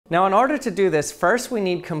Now in order to do this, first we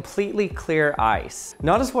need completely clear ice.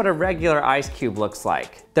 Notice what a regular ice cube looks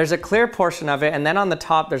like. There's a clear portion of it, and then on the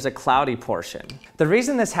top there's a cloudy portion. The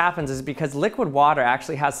reason this happens is because liquid water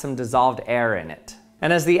actually has some dissolved air in it.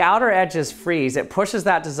 And as the outer edges freeze, it pushes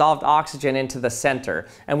that dissolved oxygen into the center.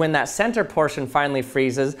 And when that center portion finally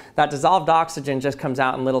freezes, that dissolved oxygen just comes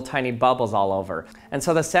out in little tiny bubbles all over. And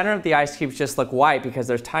so the center of the ice cubes just look white because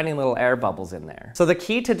there's tiny little air bubbles in there. So the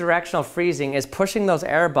key to directional freezing is pushing those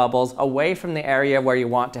air bubbles away from the area where you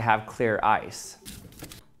want to have clear ice.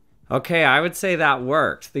 Okay, I would say that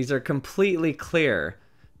worked. These are completely clear.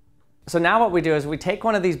 So now what we do is we take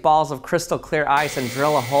one of these balls of crystal clear ice and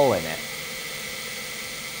drill a hole in it.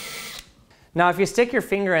 Now if you stick your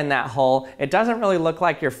finger in that hole, it doesn't really look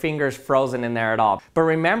like your finger's frozen in there at all. But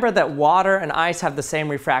remember that water and ice have the same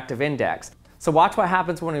refractive index. So watch what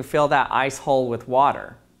happens when we fill that ice hole with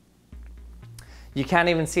water. You can't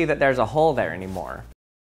even see that there's a hole there anymore.